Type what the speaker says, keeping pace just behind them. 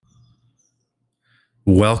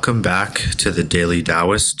Welcome back to the Daily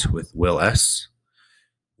Taoist with Will S.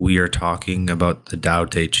 We are talking about the Tao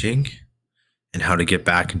Te Ching and how to get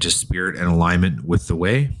back into spirit and alignment with the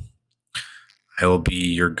way. I will be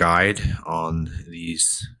your guide on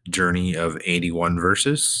these journey of 81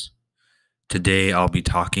 verses. Today I'll be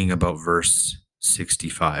talking about verse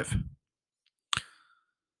 65.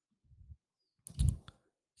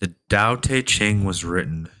 The Tao Te Ching was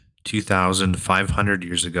written 2,500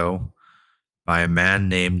 years ago by a man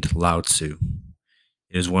named Lao Tzu.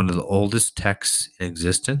 It is one of the oldest texts in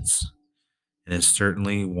existence and is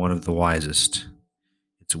certainly one of the wisest.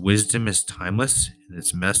 Its wisdom is timeless, and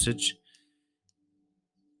its message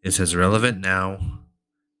is as relevant now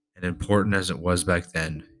and important as it was back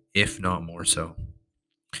then, if not more so.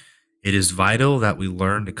 It is vital that we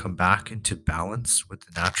learn to come back into balance with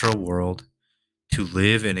the natural world, to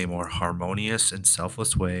live in a more harmonious and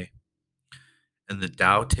selfless way. And the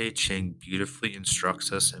Tao Te Ching beautifully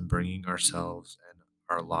instructs us in bringing ourselves and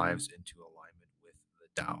our lives into alignment with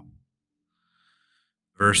the Tao.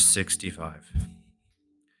 Verse 65.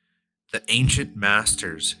 The ancient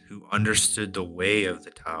masters who understood the way of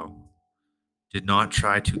the Tao did not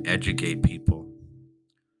try to educate people,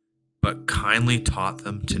 but kindly taught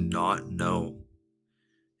them to not know.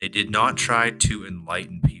 They did not try to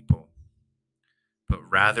enlighten people, but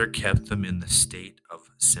rather kept them in the state of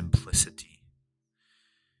simplicity.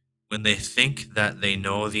 When they think that they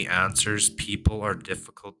know the answers, people are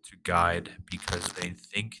difficult to guide because they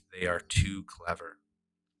think they are too clever.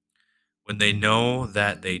 When they know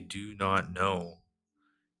that they do not know,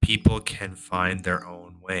 people can find their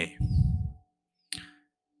own way.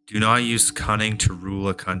 Do not use cunning to rule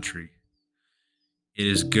a country. It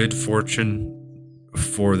is good fortune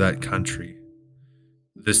for that country.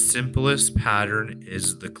 The simplest pattern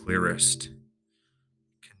is the clearest.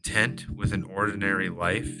 Content with an ordinary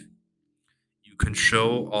life, you can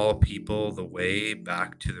show all people the way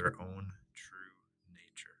back to their own true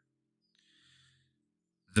nature.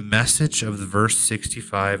 The message of the verse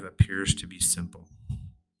 65 appears to be simple.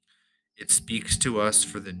 It speaks to us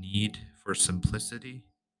for the need for simplicity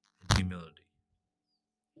and humility.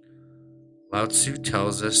 Lao Tzu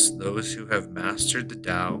tells us those who have mastered the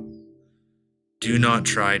Tao do not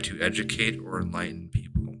try to educate or enlighten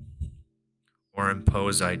people, or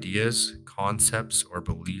impose ideas, concepts, or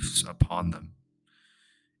beliefs upon them.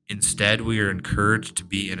 Instead, we are encouraged to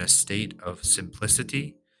be in a state of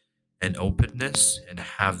simplicity and openness and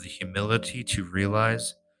have the humility to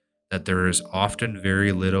realize that there is often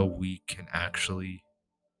very little we can actually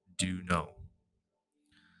do know.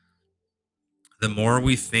 The more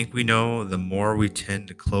we think we know, the more we tend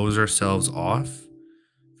to close ourselves off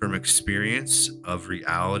from experience of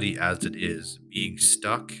reality as it is, being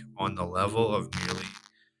stuck on the level of merely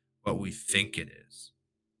what we think it is.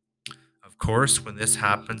 Of course, when this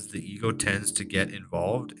happens, the ego tends to get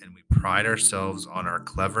involved and we pride ourselves on our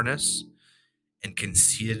cleverness and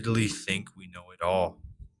conceitedly think we know it all.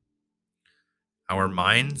 Our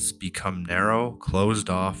minds become narrow, closed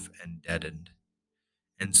off, and deadened,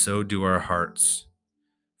 and so do our hearts.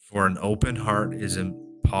 For an open heart is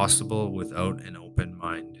impossible without an open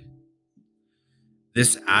mind.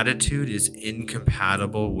 This attitude is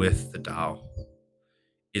incompatible with the Tao.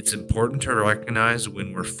 It's important to recognize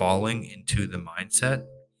when we're falling into the mindset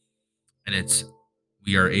and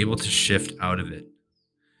we are able to shift out of it.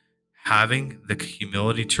 Having the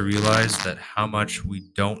humility to realize that how much we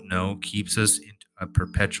don't know keeps us in a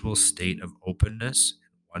perpetual state of openness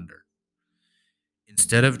and wonder.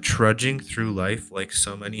 Instead of trudging through life like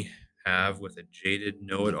so many have with a jaded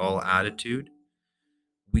know it all attitude,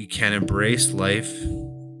 we can embrace life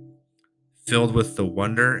filled with the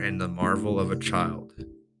wonder and the marvel of a child.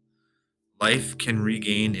 Life can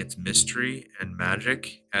regain its mystery and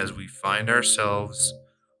magic as we find ourselves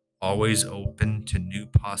always open to new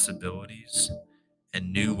possibilities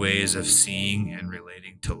and new ways of seeing and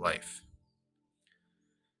relating to life.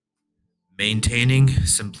 Maintaining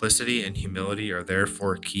simplicity and humility are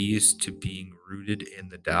therefore keys to being rooted in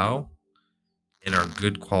the Tao and are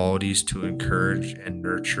good qualities to encourage and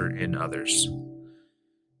nurture in others.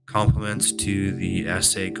 Compliments to the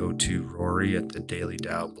essay go to Rory at the Daily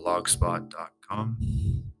Tao blogspot.com.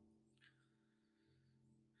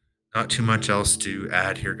 Not too much else to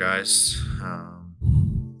add here, guys.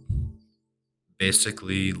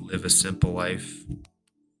 Basically, live a simple life.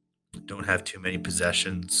 Don't have too many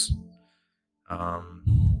possessions.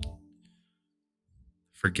 Um,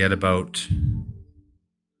 forget about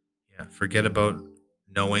forget about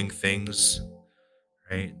knowing things.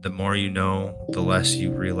 Right, the more you know, the less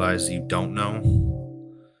you realize you don't know.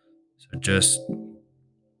 So just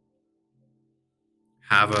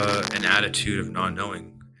have an attitude of not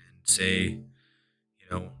knowing and say,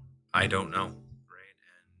 I don't know, right?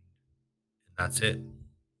 And that's it.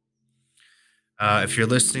 If you're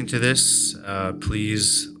listening to this,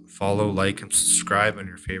 please follow, like, and subscribe on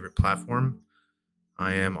your favorite platform.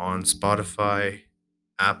 I am on Spotify,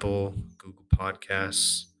 Apple, Google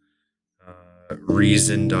Podcasts,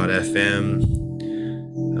 Reason.fm,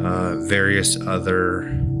 various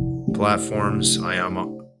other platforms. I am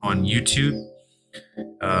on YouTube.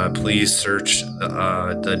 Please search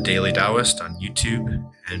the Daily Taoist on YouTube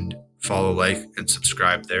and follow, like, and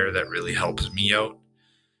subscribe there. That really helps me out.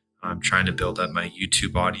 I'm trying to build up my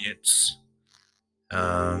YouTube audience.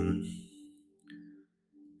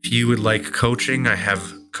 If you would like coaching, I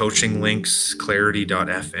have coaching links,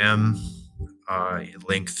 clarity.fm,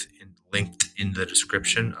 linked in the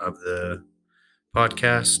description of the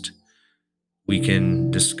podcast. We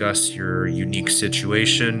can discuss your unique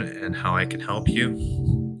situation and how I can help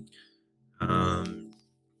you.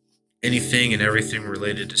 Anything and everything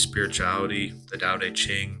related to spirituality, the Tao Te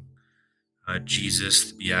Ching,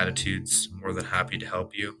 Jesus, the Beatitudes, more than happy to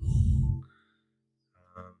help you.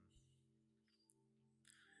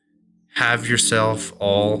 Have yourself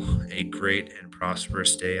all a great and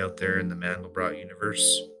prosperous day out there in the Mandelbrot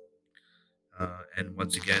universe. And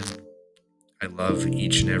once again, I love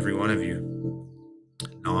each and every one of you.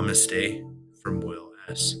 Namaste from Will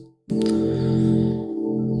S.